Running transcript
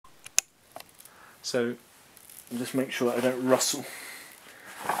So just make sure that I don't rustle.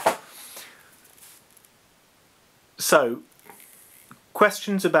 So,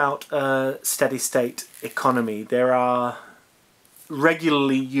 questions about steady state economy. There are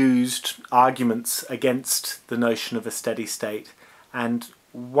regularly used arguments against the notion of a steady state, and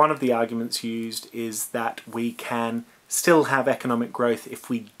one of the arguments used is that we can still have economic growth if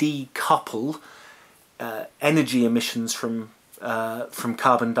we decouple energy emissions from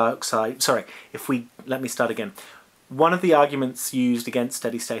carbon dioxide. Sorry, let me start again. One of the arguments used against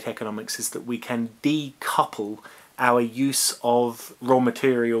steady state economics is that we can decouple our use of raw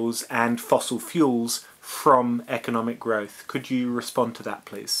materials and fossil fuels from economic growth. Could you respond to that,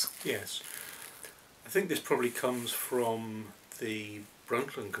 please? Yes. I think this probably comes from the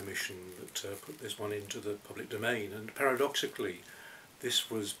Burton Commission that put this one into the public domain, and paradoxically this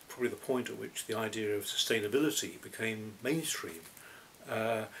was probably the point at which the idea of sustainability became mainstream.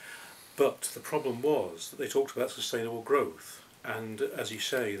 But the problem was that they talked about sustainable growth, and as you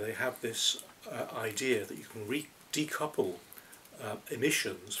say, they have this idea that you can decouple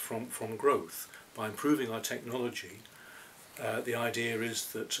emissions from growth by improving our technology. The idea is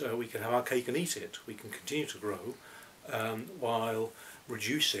that we can have our cake and eat it. We can continue to grow while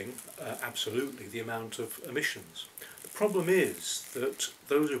reducing absolutely the amount of emissions. The problem is that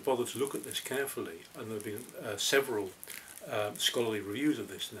those who bother to look at this carefully, and there have been several scholarly reviews of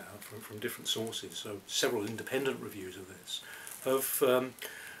this now from different sources, so several independent reviews of this, have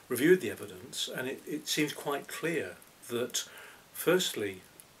reviewed the evidence, and it seems quite clear that firstly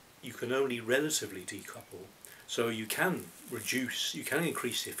you can only relatively decouple. So you can increase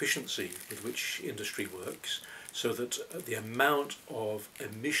the efficiency with which industry works so that the amount of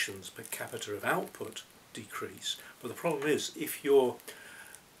emissions per capita of output decrease. But the problem is, if your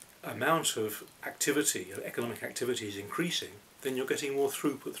amount of activity, economic activity, is increasing, then you're getting more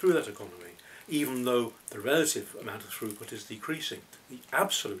throughput through that economy, even though the relative amount of throughput is decreasing. The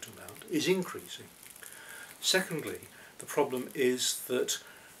absolute amount is increasing. Secondly, the problem is that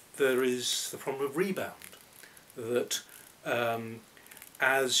there is the problem of rebound, that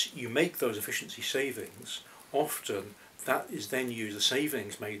as you make those efficiency savings, often that is then used, the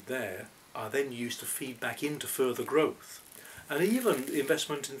savings made there are then used to feed back into further growth. And even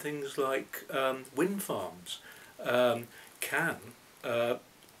investment in things like wind farms can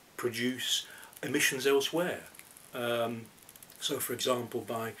produce emissions elsewhere. So for example,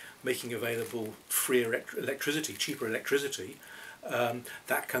 by making available free electricity, cheaper electricity,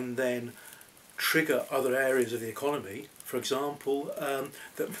 that can then trigger other areas of the economy. For example,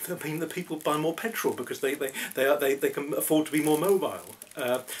 that mean that people buy more petrol because they can afford to be more mobile.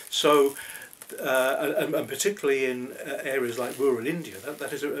 And particularly in areas like rural India,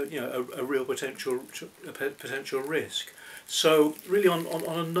 that is a real potential risk. So really, on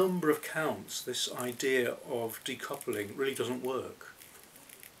a number of counts, this idea of decoupling really doesn't work.